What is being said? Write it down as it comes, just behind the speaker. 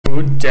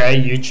Good day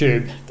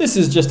YouTube. This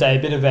is just a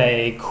bit of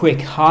a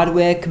quick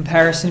hardware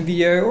comparison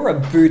video or a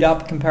boot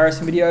up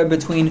comparison video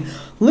between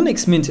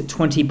Linux Mint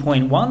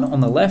 20.1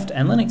 on the left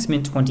and Linux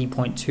Mint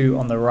 20.2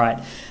 on the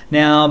right.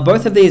 Now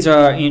both of these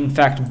are in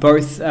fact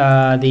both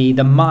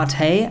the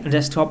Mate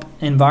desktop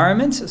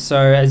environment, so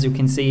as you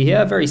can see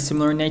here, very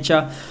similar in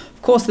nature.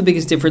 Of course, the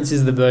biggest difference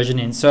is the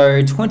versioning.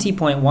 So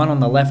 20.1 on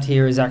the left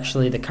here is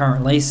actually the current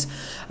release,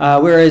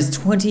 whereas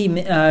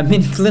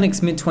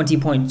Linux Mint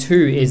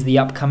 20.2 is the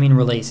upcoming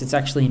release. It's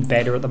actually in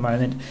beta at the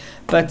moment.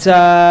 But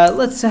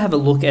let's have a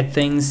look at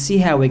things, see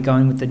how we're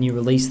going with the new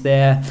release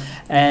there,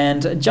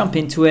 and jump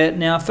into it.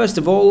 Now, first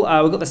of all,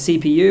 we've got the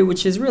CPU,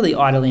 which is really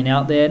idling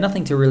out there,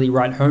 nothing to really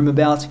write home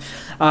about.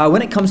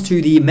 When it comes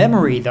to the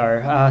memory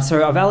though,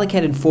 so I've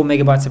allocated 4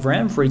 megabytes of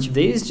RAM for each of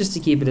these, just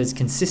to keep it as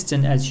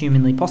consistent as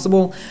humanly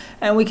possible.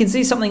 And we can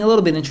see something a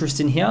little bit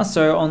interesting here.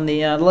 So on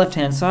the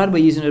left-hand side,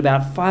 we're using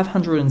about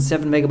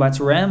 507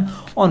 megabytes of RAM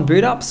on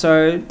boot up,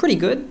 so pretty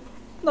good.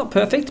 Not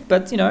perfect,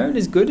 but you know, it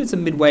is good. It's a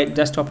mid-weight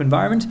desktop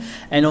environment.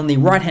 And on the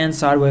right-hand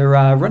side, we're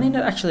running it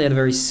actually at a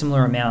very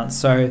similar amount,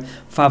 so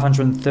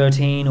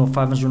 513 or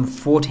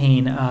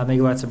 514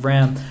 megabytes of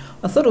RAM.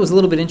 I thought it was a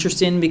little bit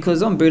interesting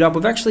because on boot up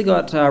we've actually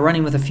got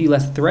running with a few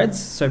less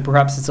threads, so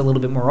perhaps it's a little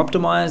bit more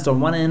optimized on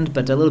one end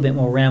but a little bit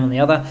more RAM on the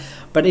other,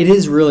 but it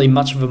is really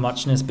much of a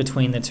muchness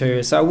between the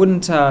two, so I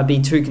wouldn't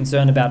be too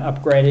concerned about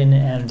upgrading.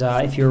 And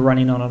if you're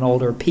running on an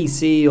older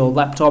PC or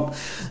laptop,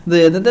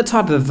 the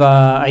type of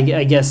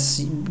I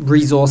guess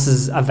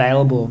resources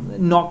available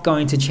not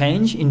going to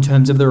change in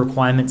terms of the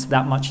requirements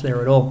that much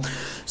there at all.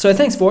 So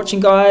thanks for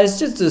watching guys,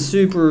 just a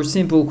super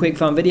simple quick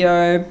fun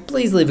video.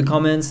 Please leave a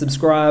comment,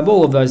 subscribe,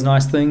 all of those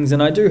nice things,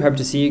 and I do hope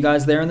to see you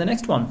guys there in the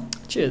next one.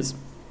 Cheers.